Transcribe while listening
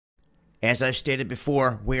As I've stated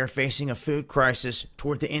before, we are facing a food crisis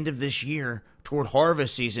toward the end of this year, toward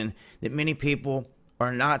harvest season, that many people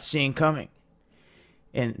are not seeing coming.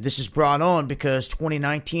 And this is brought on because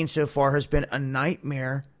 2019 so far has been a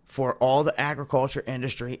nightmare for all the agriculture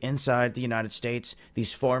industry inside the United States.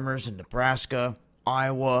 These farmers in Nebraska,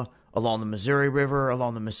 Iowa, along the Missouri River,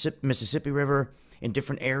 along the Mississippi River, in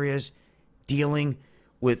different areas, dealing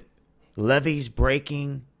with levees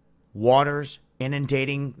breaking, waters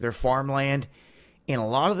inundating their farmland. And a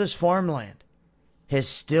lot of this farmland has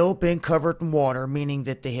still been covered in water, meaning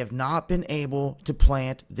that they have not been able to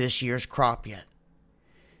plant this year's crop yet.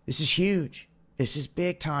 This is huge. This is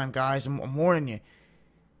big time, guys. I'm warning you.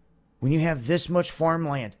 When you have this much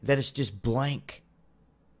farmland that is just blank,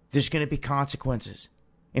 there's going to be consequences.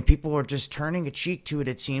 And people are just turning a cheek to it,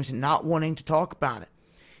 it seems, and not wanting to talk about it.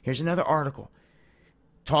 Here's another article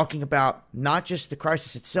talking about not just the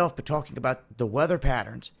crisis itself, but talking about the weather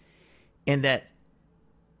patterns, and that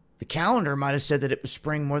the calendar might have said that it was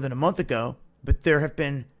spring more than a month ago, but there have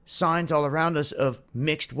been signs all around us of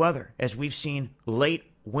mixed weather, as we've seen late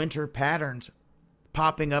winter patterns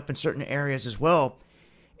popping up in certain areas as well.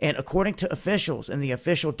 And according to officials and the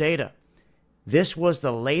official data, this was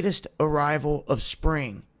the latest arrival of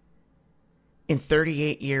spring in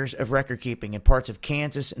 38 years of record keeping in parts of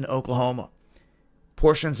Kansas and Oklahoma.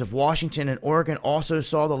 Portions of Washington and Oregon also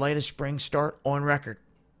saw the latest spring start on record.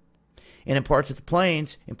 And in parts of the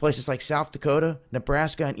plains, in places like South Dakota,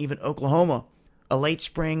 Nebraska, and even Oklahoma, a late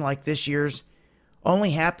spring like this year's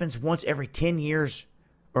only happens once every 10 years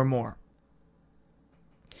or more.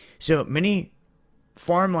 So many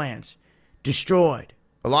farmlands destroyed.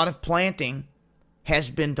 A lot of planting has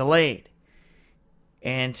been delayed.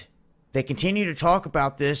 And they continue to talk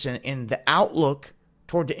about this, and the outlook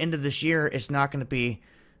toward the end of this year is not going to be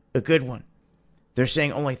a good one. They're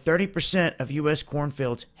saying only 30% of U.S.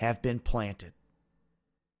 cornfields have been planted.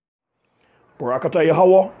 Barakata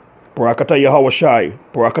Yahweh, Barakata Yahweh Shai,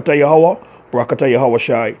 Barakata Yahweh, Barakata Yahweh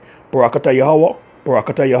Shai, Barakata Yahweh,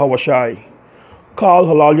 Barakata Yahweh Shai. Kal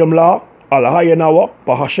Halal Yamla, Alahayanawa,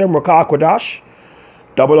 Bahashem Rakah Kodash.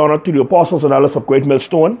 Double honor to the apostles and elders of Great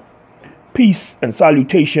Millstone. Peace and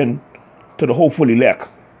salutation to the hopeful elect.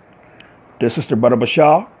 This is the brother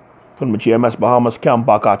Bashar from the GMS Bahamas camp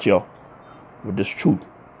back at you with this truth.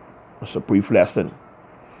 It's a brief lesson.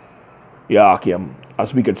 Yeah, Kim,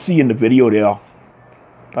 as we could see in the video there,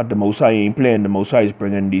 that the Most High ain't playing. The Most High is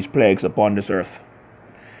bringing these plagues upon this earth.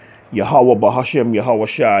 Yahweh Bahashem, Yahweh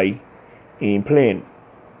Shai ain't playing.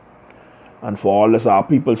 And for all this, our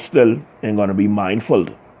people still ain't going to be mindful.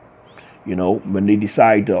 You know, when they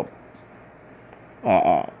decide to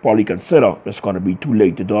probably consider it's going to be too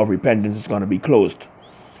late. The door of repentance is going to be closed.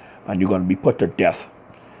 And you're going to be put to death.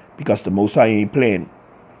 Because the Most High ain't playing.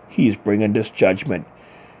 He is bringing this judgment.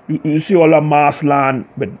 You see all that mass land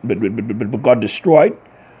but got destroyed.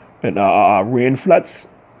 And rain floods.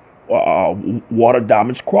 Water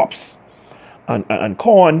damaged crops. And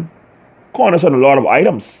corn is on a lot of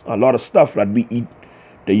items. A lot of stuff that we eat.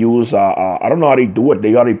 They use, I don't know how they do it.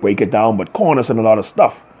 They already break it down. But corn is in a lot of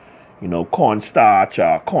stuff. You know, corn starch,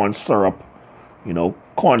 corn syrup, you know,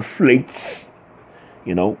 corn flakes,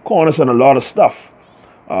 you know, corn is in a lot of stuff.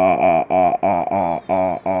 A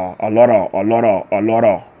lot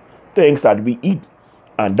of things that we eat,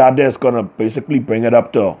 and that is gonna basically bring it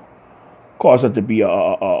up to cause it to be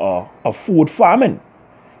a food famine.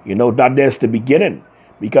 You know, that there's the beginning,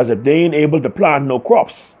 because if they ain't able to plant no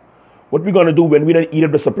crops, what we gonna do when we don't eat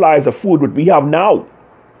up the supplies of food that we have now?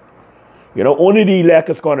 You know, only the elect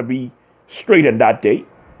is going to be straight in that day.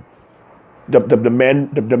 The men,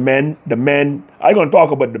 I'm going to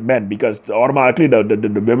talk about the men because automatically the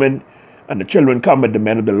women and the children come with the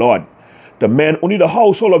men of the Lord. The men, only the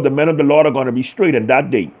household of the men of the Lord are going to be straight in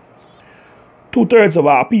that day. 2/3 of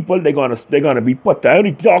our people, they're going to be put there. I'm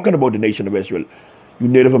only talking about the nation of Israel. You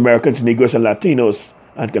Native Americans, Negroes, and Latinos,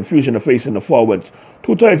 and confusion of facing the forwards.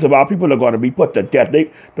 2/3 of our people are going to be put to death.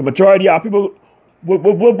 The majority of our people, what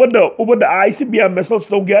the ICBM missiles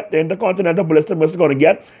don't get, the intercontinental ballistic missiles going to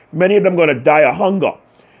get, many of them going to die of hunger.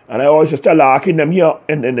 And I always just tell our kingdom here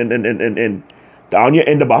in down here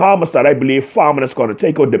in the Bahamas that I believe famine is going to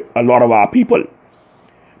take out a lot of our people.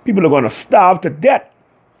 People are going to starve to death.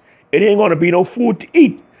 It ain't going to be no food to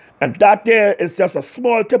eat. And that there is just a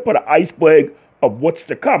small tip of the iceberg of what's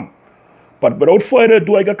to come. But without further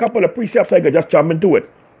ado, I got a couple of precepts I can just jump into it.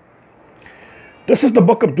 This is the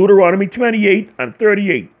book of Deuteronomy 28 and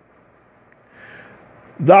 38.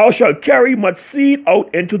 Thou shalt carry much seed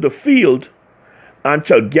out into the field, and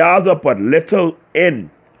shalt gather but little in.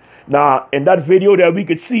 Now, in that video there, we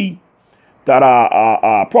could see that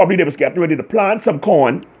probably they was getting ready to plant some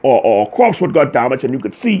corn or crops would got damaged, and you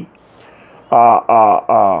could see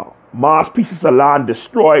mass pieces of land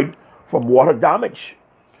destroyed from water damage.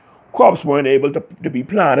 Crops weren't able to be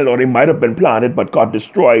planted, or they might have been planted but got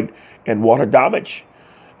destroyed in water damage.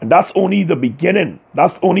 And that's only the beginning.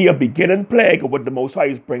 That's only a beginning plague of what the Most High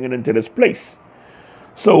is bringing into this place.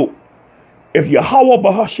 So if Yahweh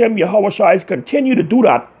Bahashem, Yahweh Shai continue to do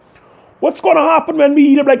that, what's going to happen when we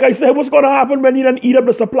eat up? Like I said, what's going to happen when you don't eat up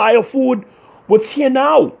the supply of food? What's here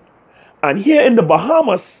now? And here in the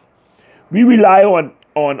Bahamas, we rely on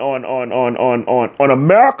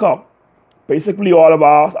America. Basically, all of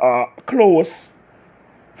our clothes,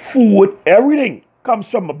 food, everything comes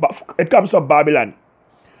from Babylon.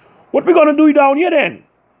 What we gonna do down here then?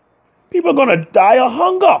 People are gonna die of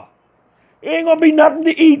hunger. Ain't gonna be nothing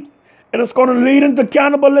to eat, and it's gonna lead into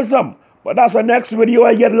cannibalism. But that's the next video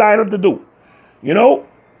I get lined up to do. You know,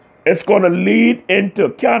 it's gonna lead into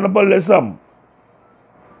cannibalism.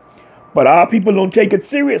 But our people don't take it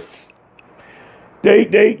serious.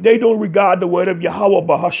 They don't regard the word of Yahweh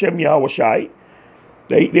Bahashem Yahweh Shai.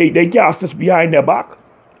 They cast us behind their back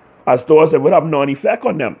as though it would have no effect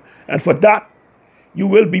on them. And for that, you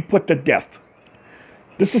will be put to death.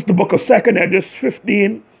 This is the book of 2nd Esdras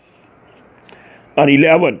 15 and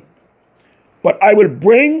 11. But I will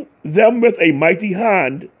bring them with a mighty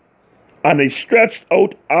hand and a stretched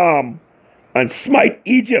out arm and smite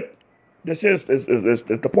Egypt. This is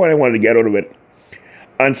the point I wanted to get out of it.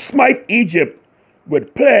 And smite Egypt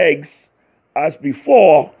with plagues as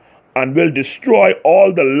before, and will destroy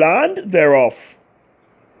all the land thereof.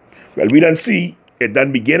 Well, we don't see it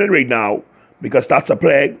done beginning right now, because that's a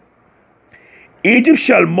plague. Egypt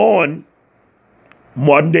shall mourn,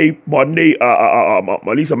 modern day,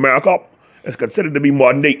 at least America is considered to be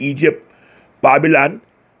modern day Egypt, Babylon,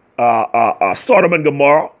 Sodom and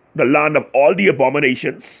Gomorrah, the land of all the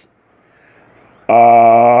abominations.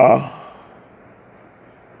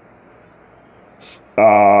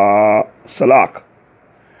 Salak.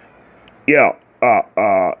 Yeah,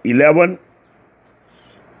 11.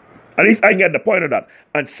 At least I can get the point of that.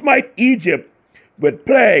 And smite Egypt with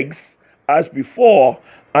plagues as before,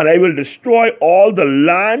 and I will destroy all the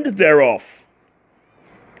land thereof.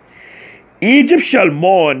 Egypt shall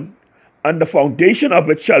mourn, and the foundation of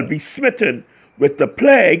it shall be smitten with the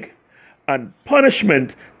plague and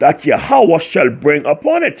punishment that Yahweh shall bring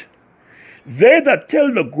upon it. They that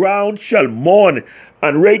till the ground shall mourn.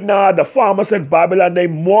 And right now, the farmers in Babylon, they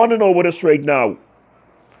mourning over this right now.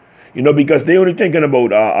 You know, because they only thinking about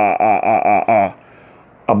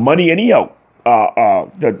money anyhow.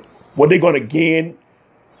 What they going to gain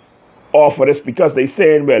off of this, because they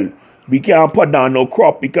saying, well, we can't put down no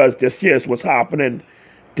crop because this here's what's happening.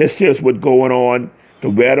 This here's what's going on. The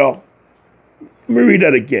weather. Let me read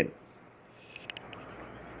that again.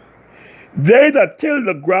 They that till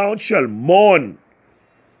the ground shall mourn,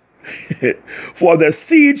 for the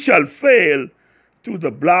seed shall fail through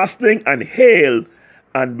the blasting and hail,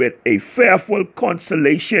 and with a fearful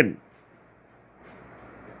consolation.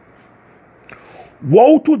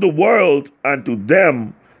 Woe to the world and to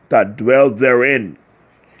them that dwell therein.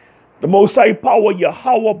 The Most High power,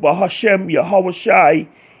 Yahweh Bahashem, Yahweh Shai,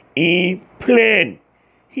 in plain.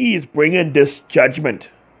 He is bringing this judgment.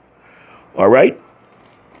 All right?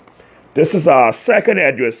 This is our 2nd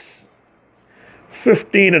Esdras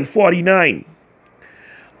 15 and 49.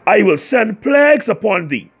 I will send plagues upon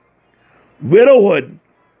thee, widowhood,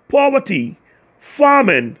 poverty,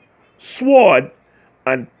 famine, sword,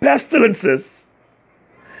 and pestilences,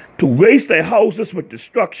 to waste thy houses with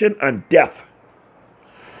destruction and death.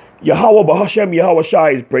 Yahweh Bahashem, Yahweh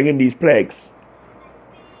Shai is bringing these plagues.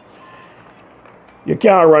 You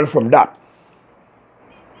can't run from that.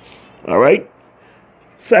 All right?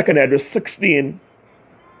 2nd Esdras 16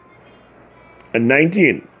 and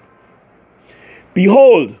 19.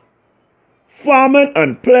 Behold, famine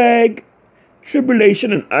and plague,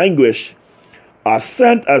 tribulation and anguish are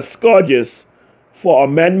sent as scourges for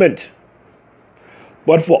amendment.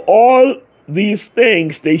 But for all these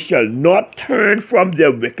things they shall not turn from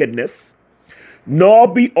their wickedness, nor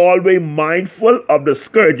be always mindful of the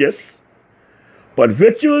scourges. But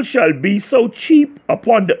victuals shall be so cheap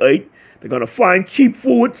upon the earth, they're going to find cheap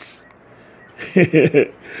foods,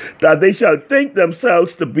 that they shall think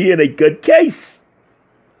themselves to be in a good case.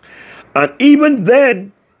 And even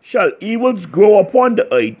then shall evils grow upon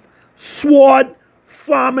the earth, sword,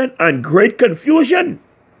 famine, and great confusion.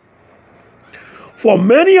 For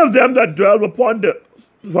many of them that dwell upon the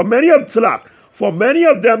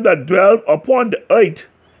earth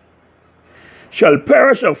shall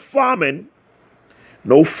perish of famine,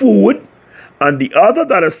 no food, and the other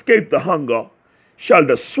that escaped the hunger shall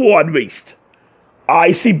the sword waste.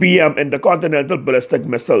 ICBM, intercontinental ballistic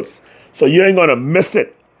missiles. So you ain't going to miss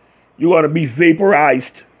it. You're going to be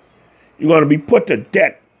vaporized. You're going to be put to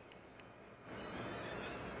death.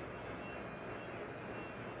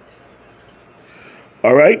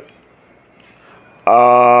 All right.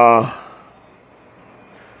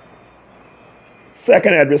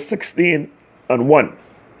 Second address 16:1.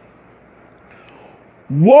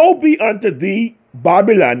 Woe be unto thee,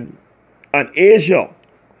 Babylon and Asia.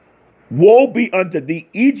 Woe be unto thee,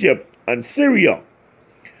 Egypt and Syria.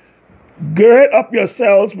 Gird up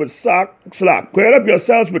yourselves with gird up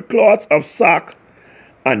yourselves with cloths of sack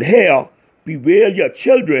and hair. Bewail your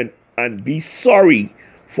children and be sorry,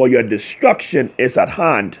 for your destruction is at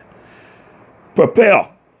hand. Prepare.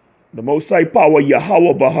 The Most High Power,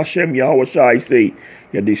 Yahweh Bahashem, Yahweh Shai say,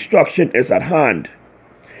 your destruction is at hand.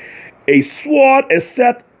 A sword is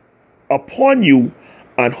set upon you,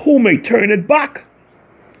 and who may turn it back?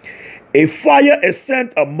 A fire is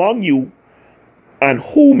sent among you, and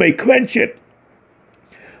who may quench it?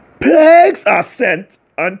 Plagues are sent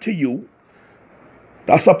unto you.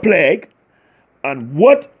 That's a plague. And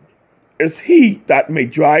what is he that may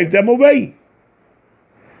drive them away?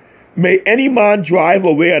 May any man drive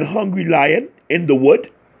away an hungry lion in the wood?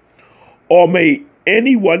 Or may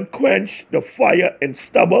anyone quench the fire in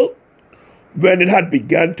stubble when it had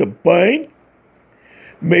begun to burn?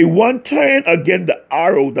 May one turn again the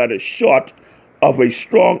arrow that is shot of a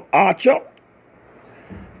strong archer?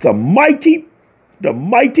 The mighty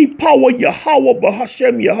power Yahweh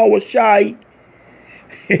Bahashem Yahweh Shai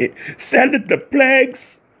sendeth the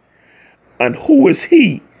plagues, and who is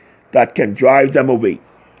he that can drive them away?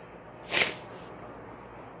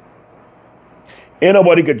 Ain't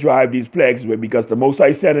nobody could drive these plagues away, because the Most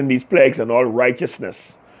High sending these plagues in all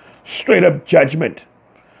righteousness, straight up judgment.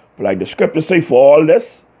 But like the scriptures say, for all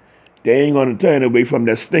this, they ain't going to turn away from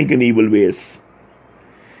their stinking evil ways.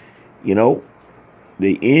 You know,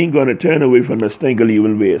 they ain't going to turn away from their stinking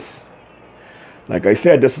evil ways. Like I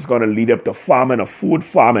said, this is going to lead up to famine, a food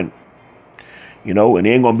famine. You know, and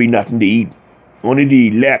there ain't going to be nothing to eat. Only the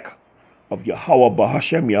elect of Yahweh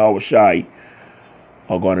Bahashem Yahweh Shai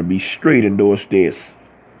are going to be straight in those days.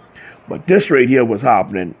 But this right here was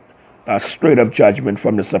happening. That's straight up judgment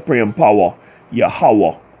from the supreme power,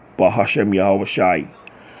 Yahweh Bahashem Yahweh Shai.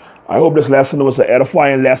 I hope this lesson was an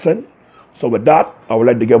edifying lesson. So with that, I would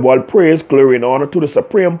like to give all praise, glory, and honor to the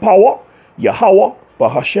supreme power, Yahweh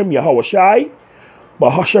Bahashem Yahweh Shai,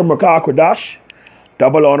 Bahashem Rakah Kodash.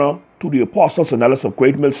 Double honor to the apostles and elders of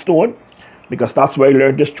Great Millstone, because that's where I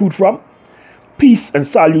learned this truth from. Peace and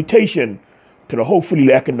salutation to the hopefully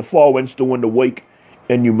elect in the far winds doing the work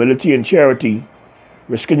in humility and charity,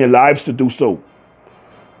 risking your lives to do so.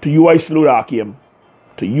 To you I salute, Akim.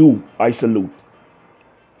 To you I salute.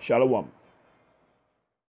 Shalom.